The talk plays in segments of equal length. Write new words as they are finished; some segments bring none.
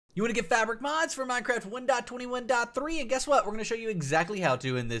You want to get fabric mods for Minecraft 1.21.3, and guess what? We're going to show you exactly how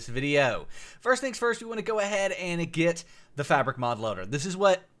to in this video. First things first, we want to go ahead and get the fabric mod loader. This is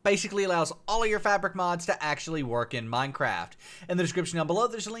what basically allows all of your fabric mods to actually work in Minecraft. In the description down below,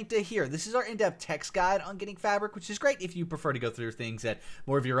 there's a link to here. This is our in-depth text guide on getting fabric, which is great if you prefer to go through things at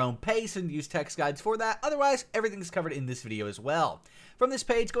more of your own pace and use text guides for that. Otherwise, everything is covered in this video as well. From this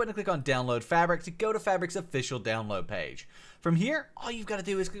page, go ahead and click on Download Fabric to go to Fabric's official download page. From here, all you've got to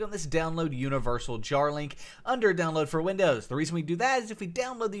do is click on this Download Universal Jar link under Download for Windows. The reason we do that is if we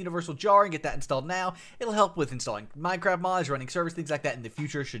download the Universal Jar and get that installed now, it'll help with installing Minecraft mods, running servers, things like that in the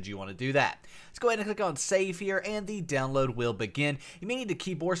future should you want to do that. Let's go ahead and click on Save here, and the download will begin. You may need to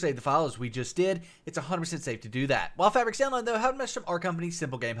keep or save the file as we just did. It's 100% safe to do that. While Fabric's downloading, though, have a message from our company,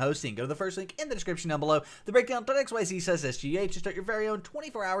 SimpleGameHosting. Go to the first link in the description down below. The breakdown.xyz says SGH to start your very own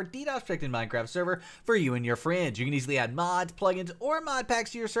 24-hour DDoS protected Minecraft server for you and your friends. You can easily add mods, plugins, or mod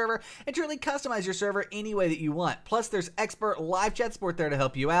packs to your server and truly customize your server any way that you want. Plus, there's expert live chat support there to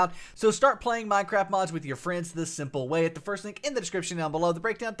help you out. So start playing Minecraft mods with your friends the simple way at the first link in the description down below. The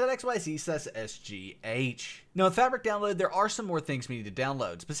breakdown.xyz says SGH. Now, with Fabric download, there are some more things we need to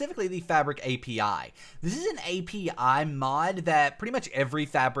download, specifically the Fabric API. This is an API mod that pretty much every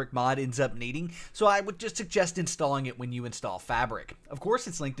Fabric mod ends up needing, so I would just suggest installing it when you install Fabric. Of course,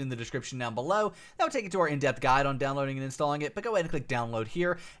 it's linked in the description down below. That will take you to our in-depth guide on downloading and installing it, but go ahead and click download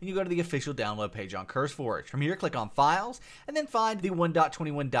here, and you go to the official download page on CurseForge. From here, click on Files, and then find the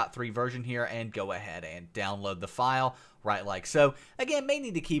 1.21.3 version here, and go ahead and download the file. Right, like so. Again, may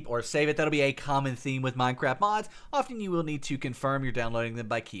need to keep or save it. That'll be a common theme with Minecraft mods. Often you will need to confirm you're downloading them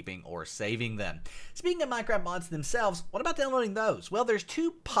by keeping or saving them. Speaking of Minecraft mods themselves, what about downloading those? Well, there's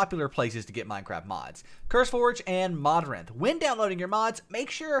two popular places to get Minecraft mods, CurseForge and Modrinth. When downloading your mods, make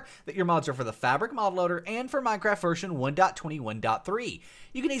sure that your mods are for the Fabric mod loader and for Minecraft version 1.21.3.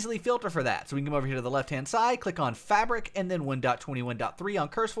 You can easily filter for that. So we can come over here to the left-hand side, click on Fabric, and then 1.21.3 on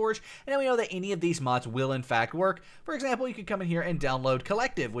CurseForge, and then we know that any of these mods will in fact work. For example, you could come in here and download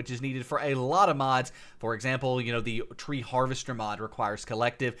Collective, which is needed for a lot of mods. For example, you know, the Tree Harvester mod requires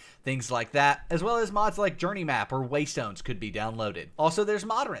Collective, things like that, as well as mods like Journey Map or Waystones could be downloaded. Also, there's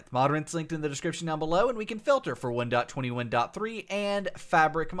Modrinth. Modrinth's linked in the description down below, and we can filter for 1.21.3 and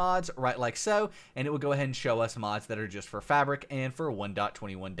Fabric mods, right like so, and it will go ahead and show us mods that are just for Fabric and for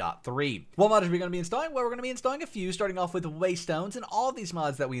 1.21.3. What mods are we going to be installing? Well, we're going to be installing a few, starting off with Waystones, and all of these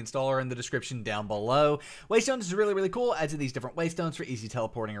mods that we install are in the description down below. Waystones is really cool, adds in these different waystones for easy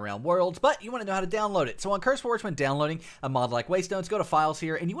teleporting around worlds, but you want to know how to download it. So on CurseForge, when downloading a mod like Waystones, go to Files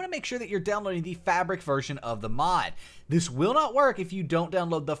here, and you want to make sure that you're downloading the Fabric version of the mod. This will not work if you don't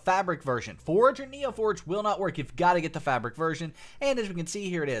download the Fabric version. Forge or NeoForge will not work. You've got to get the Fabric version, and as we can see,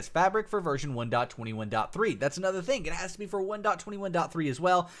 here it is, Fabric for version 1.21.3. That's another thing. It has to be for 1.21.3 as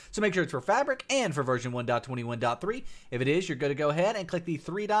well, so make sure it's for Fabric and for version 1.21.3. If it is, you're good to go ahead and click the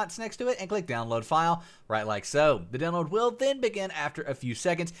three dots next to it and click Download File, right like so. The download will then begin after a few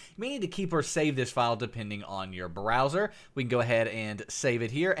seconds. You may need to keep or save this file depending on your browser. We can go ahead and save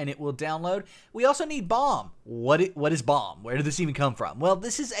it here, and it will download. We also need Bomb. What is Bomb? Where did this even come from? Well,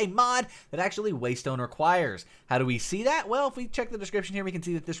 this is a mod that actually Waystone requires. How do we see that? Well, if we check the description here, we can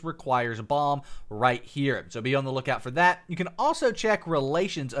see that this requires a Bomb right here. So be on the lookout for that. You can also check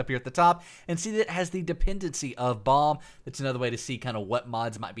Relations up here at the top and see that it has the dependency of Bomb. That's another way to see kind of what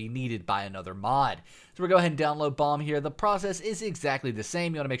mods might be needed by another mod. So we'll go ahead and download Bomb here. The process is exactly the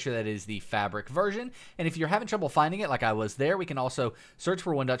same. You want to make sure that it is the Fabric version. And if you're having trouble finding it, like I was there, we can also search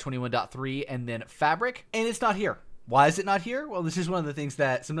for 1.21.3 and then Fabric, and it's not here. Why is it not here? Well, this is one of the things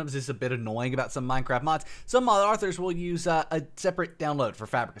that sometimes is a bit annoying about some Minecraft mods. Some mod authors will use a separate download for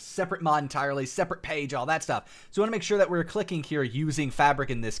Fabric, a separate mod entirely, separate page, all that stuff. So we want to make sure that we're clicking here using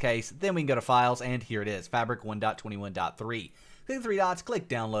Fabric in this case. Then we can go to Files, and here it is, Fabric 1.21.3. Click the three dots, click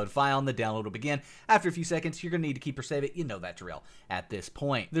Download File, and the download will begin. After a few seconds, you're going to need to keep or save it. You know that drill at this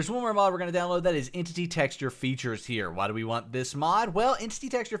point. There's one more mod we're going to download. That is Entity Texture Features here. Why do we want this mod? Well, Entity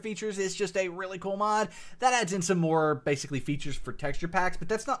Texture Features is just a really cool mod that adds in some more basically features for texture packs, but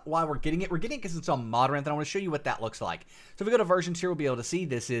that's not why we're getting it. We're getting it because it's on Modrinth, and I want to show you what that looks like. So if we go to versions here, we'll be able to see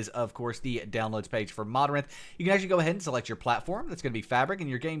this is, of course, the downloads page for Modrinth. You can actually go ahead and select your platform. That's going to be Fabric, and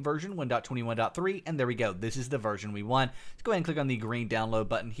your game version 1.21.3, and there we go. This is the version we want. Let's go ahead and click click on the green download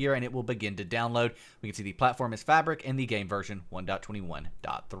button here, and it will begin to download. We can see the platform is Fabric and the game version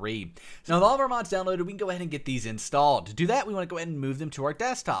 1.21.3. So now with all of our mods downloaded, we can go ahead and get these installed. To do that, we want to go ahead and move them to our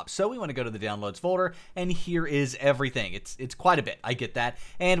desktop. So we want to go to the downloads folder, and here is everything. It's quite a bit, I get that.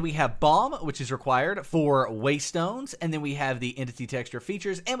 And we have Bomb, which is required for Waystones, and then we have the entity texture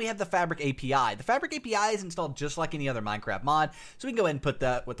features, and we have the Fabric API. The Fabric API is installed just like any other Minecraft mod, so we can go ahead and put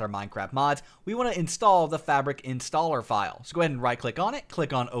that with our Minecraft mods. We want to install the Fabric installer file. So go ahead and right click on it,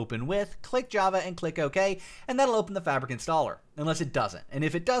 click on Open With, click Java, and click OK, and that'll open the Fabric installer, unless it doesn't. And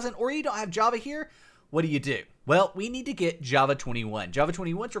if it doesn't, or you don't have Java here, what do? Well, we need to get Java 21. Java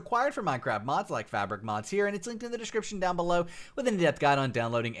 21 is required for Minecraft mods like Fabric mods here, and it's linked in the description down below with an in-depth guide on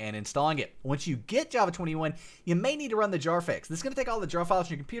downloading and installing it. Once you get Java 21, you may need to run the jar fix. This is going to take all the jar files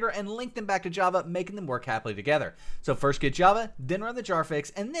from your computer and link them back to Java, making them work happily together. So first get Java, then run the jar fix,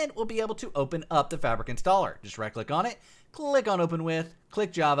 and then we'll be able to open up the Fabric installer. Just right click on it, click on Open With,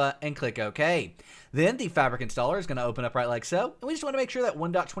 click Java, and click OK. Then the Fabric installer is going to open up right like so, and we just want to make sure that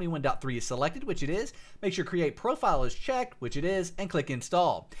 1.21.3 is selected, which it is. Make sure Create Profile is checked, which it is, and click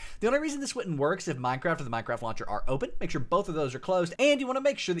Install. The only reason this wouldn't work is if Minecraft or the Minecraft launcher are open. Make sure both of those are closed, and you want to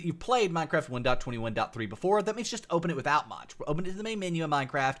make sure that you've played Minecraft 1.21.3 before. That means just open it without mods. Open it to the main menu of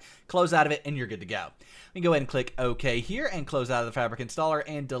Minecraft, close out of it, and you're good to go. We can go ahead and click OK here and close out of the Fabric installer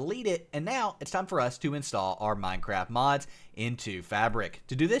and delete it, and now it's time for us to install our Minecraft mods into Fabric.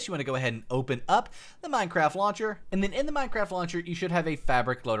 To do this, you want to go ahead and open up the Minecraft launcher, and then in the Minecraft launcher, you should have a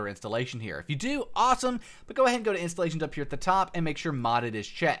Fabric loader installation here. If you do, awesome, but go ahead and go to installations up here at the top and make sure modded is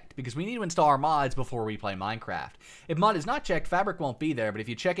checked, because we need to install our mods before we play Minecraft. If mod is not checked, Fabric won't be there, but if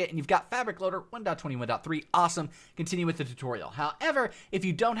you check it and you've got Fabric loader 1.21.3, awesome, continue with the tutorial. However, if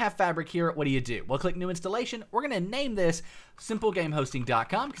you don't have Fabric here, what do? Well, click New Installation. We're going to name this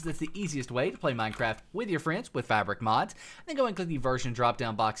SimpleGameHosting.com because that's the easiest way to play Minecraft with your friends with Fabric mods. Then go and click the version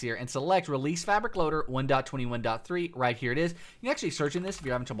drop-down box here and select Release Fabric Loader 1.21.3. Right here it is. You can actually search in this if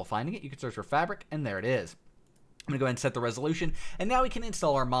you're having trouble finding it. You can search for Fabric, and there it is. I'm going to go ahead and set the resolution, and now we can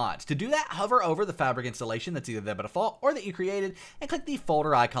install our mods. To do that, hover over the Fabric installation that's either there by default or that you created, and click the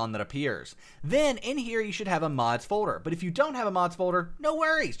folder icon that appears. Then, in here, you should have a mods folder. But if you don't have a mods folder, no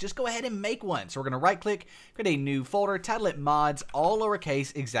worries. Just go ahead and make one. So we're going to right-click, create a new folder, title it Mods, all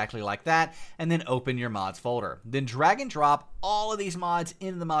lowercase, exactly like that, and then open your mods folder. Then drag and drop all of these mods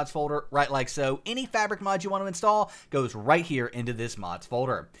into the mods folder, right like so. Any Fabric mods you want to install goes right here into this mods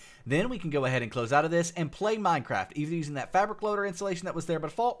folder. Then we can go ahead and close out of this and play Minecraft, either using that Fabric loader installation that was there by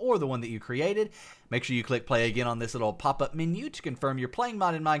default or the one that you created. Make sure you click play again on this little pop-up menu to confirm you're playing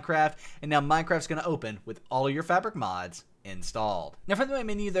mod in Minecraft, and now Minecraft's going to open with all of your Fabric mods installed. Now from the main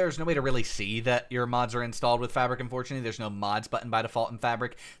menu, there's no way to really see that your mods are installed with Fabric, unfortunately. There's no mods button by default in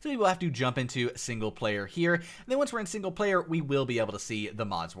Fabric, so we will have to jump into single player here. And then once we're in single player, we will be able to see the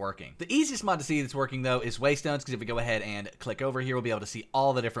mods working. The easiest mod to see that's working though is Waystones, because if we go ahead and click over here, we'll be able to see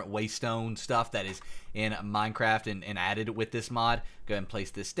all the different Waystone stuff that is in Minecraft and added with this mod. Go ahead and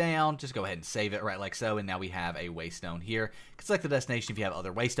place this down, just go ahead and save it right like so, and now we have a Waystone here. You can select the destination if you have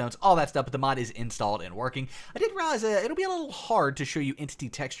other Waystones, all that stuff, but the mod is installed and working. I did realize it'll be a little hard to show you entity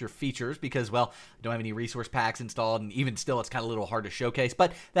texture features because, well, I don't have any resource packs installed, and even still, it's kind of a little hard to showcase,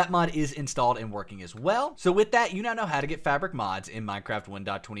 but that mod is installed and working as well. So with that, you now know how to get Fabric mods in Minecraft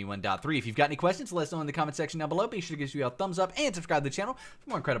 1.21.3. If you've got any questions, let us know in the comment section down below. Be sure to give us a thumbs up and subscribe to the channel for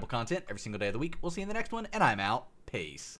more incredible content every single day of the week. We'll see you in the next one, and I'm out. Peace.